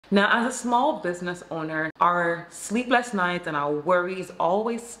Now, as a small business owner, our sleepless nights and our worries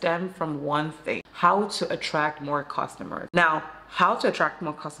always stem from one thing: how to attract more customers. Now, how to attract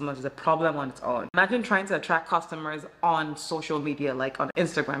more customers is a problem on its own. Imagine trying to attract customers on social media, like on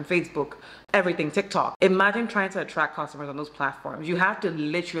Instagram, Facebook, everything, TikTok. Imagine trying to attract customers on those platforms. You have to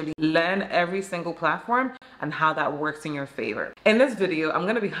literally learn every single platform and how that works in your favor. In this video, I'm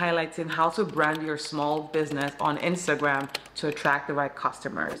going to be highlighting how to brand your small business on Instagram to attract the right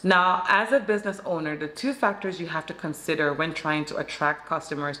customers. Now, as a business owner, the two factors you have to consider when trying to attract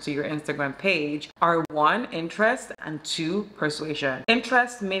customers to your Instagram page are: one, interest, and two, persuasion.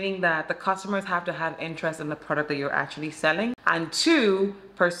 Interest, meaning that the customers have to have interest in the product that you're actually selling, and two,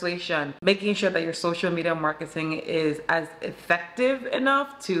 persuasion, making sure that your social media marketing is as effective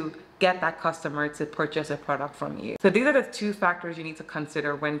enough to get that customer to purchase a product from you. So these are the two factors you need to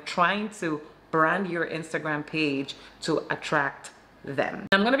consider when trying to brand your Instagram page to attract them.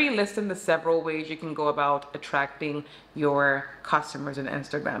 I'm going to be listing the several ways you can go about attracting your customers on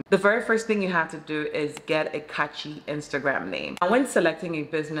Instagram. The very first thing you have to do is get a catchy Instagram name. Now, when selecting a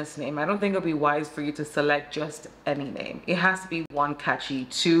business name, I don't think it'll be wise for you to select just any name. It has to be one, catchy;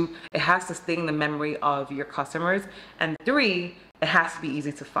 two, it has to stay in the memory of your customers; and three, it has to be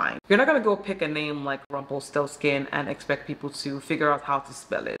easy to find. You're not gonna go pick a name like Rumpelstiltskin and expect people to figure out how to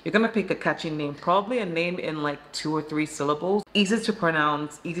spell it. You're gonna pick a catchy name, probably a name in like 2 or 3 syllables, easy to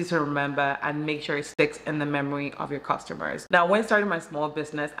pronounce, easy to remember, and make sure it sticks in the memory of your customers. Now, when starting my small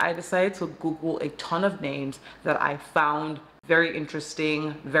business, I decided to Google a ton of names that I found very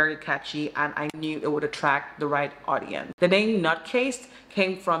interesting, very catchy, and I knew it would attract the right audience. The name Nutcase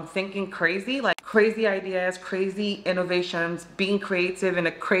came from thinking crazy, like crazy ideas, crazy innovations, being creative in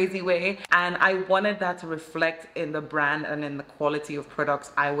a crazy way, and I wanted that to reflect in the brand and in the quality of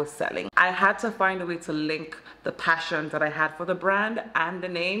products I was selling. I had to find a way to link the passion that I had for the brand and the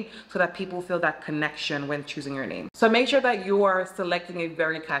name so that people feel that connection when choosing your name. So make sure that you are selecting a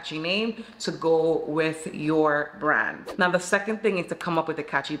very catchy name to go with your brand. Now, the second thing is to come up with a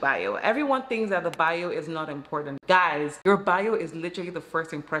catchy bio. Everyone thinks that the bio is not important. Guys, your bio is literally the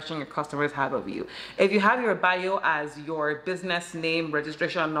first impression your customers have of you. If you have your bio as your business name,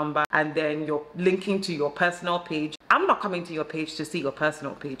 registration number, and then you're linking to your personal page, I'm not coming to your page to see your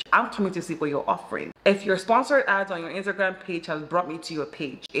personal page. I'm coming to see what you're offering. If your sponsored ads on your Instagram page has brought me to your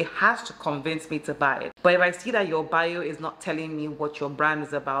page, it has to convince me to buy it. But if I see that your bio is not telling me what your brand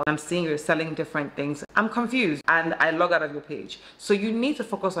is about, I'm seeing you're selling different things, I'm confused and I log out of your page. So you need to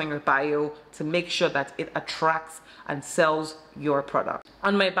focus on your bio to make sure that it attracts and sells your product.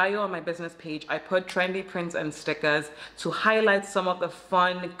 On my bio on my business page, I put trendy prints and stickers to highlight some of the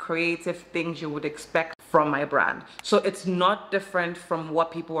fun, creative things you would expect from my brand. So it's not different from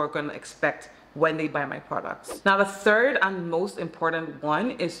what people are going to expect when they buy my products. Now, the third and most important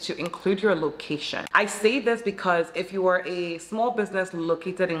one is to include your location. I say this because if you are a small business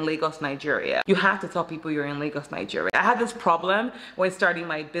located in Lagos, Nigeria, you have to tell people you're in Lagos, Nigeria. I had this problem when starting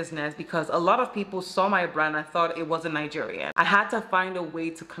my business because a lot of people saw my brand and thought it wasn't Nigerian. I had to find a way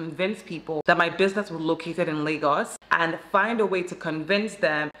to convince people that my business was located in Lagos and find a way to convince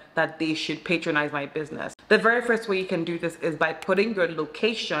them that they should patronize my business. The very first way you can do this is by putting your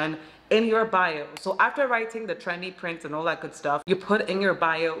location in your bio. So after writing the trendy prints and all that good stuff, you put in your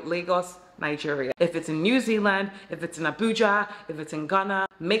bio Lagos, Nigeria. If it's in New Zealand, if it's in Abuja, if it's in Ghana,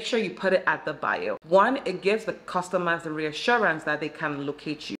 make sure you put it at the bio. One, it gives the customers the reassurance that they can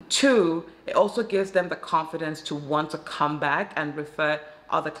locate you. Two, it also gives them the confidence to want to come back and refer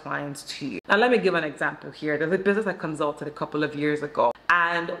other clients to you. Now, let me give an example here. There's a business I consulted a couple of years ago,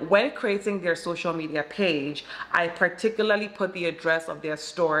 and when creating their social media page, I particularly put the address of their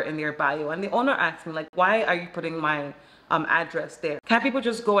store in their bio, and the owner asked me, like, why are you putting my address there? Can't people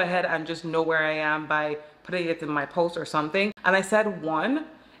just go ahead and just know where I am by putting it in my post or something? And I said, one,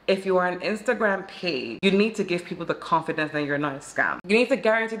 if you are an Instagram page, you need to give people the confidence that you're not a scam. You need to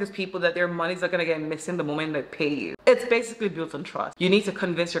guarantee these people that their monies are gonna get missing the moment they pay you. It's basically built on trust. You need to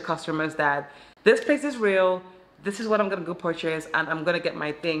convince your customers that this place is real, this is what I'm gonna go purchase, and I'm gonna get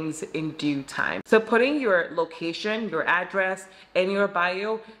my things in due time. So putting your location, your address in your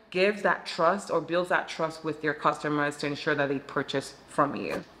bio gives that trust or builds that trust with your customers to ensure that they purchase from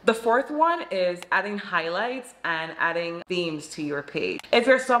you. The fourth one is adding highlights and adding themes to your page. If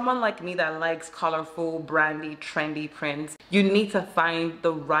you're someone like me that likes colorful, brandy, trendy prints, you need to find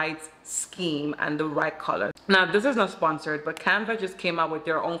the right scheme and the right color. Now, this is not sponsored, but Canva just came out with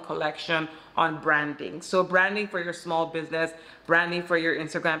their own collection on branding. So branding for your small business, branding for your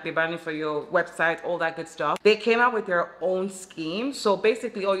Instagram page, branding for your website, all that good stuff. They came out with their own scheme. So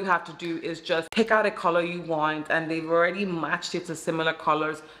basically all you have to do is just pick out a color you want, and they've already matched it to similar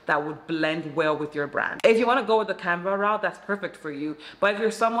colors that would blend well with your brand. If you want to go with the Canva route, that's perfect for you. But if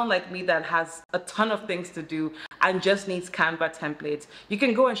you're someone like me that has a ton of things to do and just needs Canva templates, you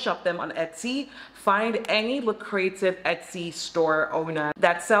can go and shop them on Etsy. Find any lucrative Etsy store owner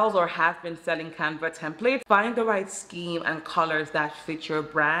that sells or has been selling Canva templates. Find the right scheme and colors that fit your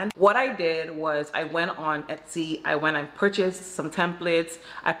brand. What I did was I went on Etsy, I went and purchased some templates.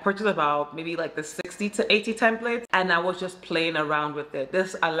 I purchased about maybe like the 60 to 80 templates, and I was just playing around with it.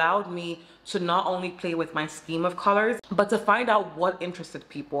 This allowed me to not only play with my scheme of colors, but to find out what interested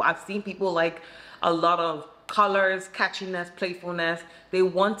people. I've seen people like a lot of colors, catchiness, playfulness. They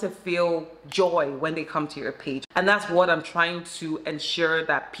want to feel joy when they come to your page. And that's what I'm trying to ensure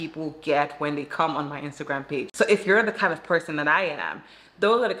that people get when they come on my Instagram page. So if you're the kind of person that I am,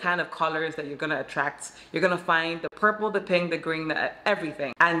 those are the kind of colors that you're gonna attract. You're gonna find the purple, the pink, the green,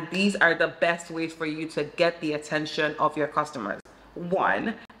 everything. And these are the best ways for you to get the attention of your customers.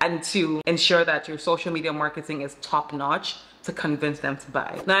 One, and two, ensure that your social media marketing is top notch to convince them to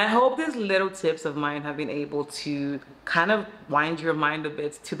buy. Now, I hope these little tips of mine have been able to kind of wind your mind a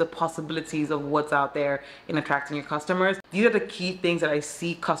bit to the possibilities of what's out there in attracting your customers. These are the key things that I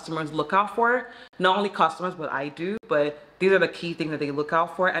see customers look out for. Not only customers, but I do, but these are the key things that they look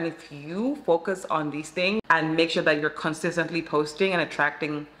out for. And if you focus on these things and make sure that you're consistently posting and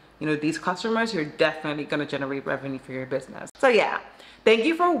attracting, you know, these customers, you're definitely going to generate revenue for your business. So yeah, thank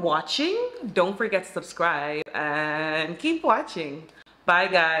you for watching. Don't forget to subscribe and keep watching. Bye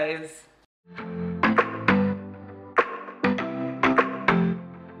guys.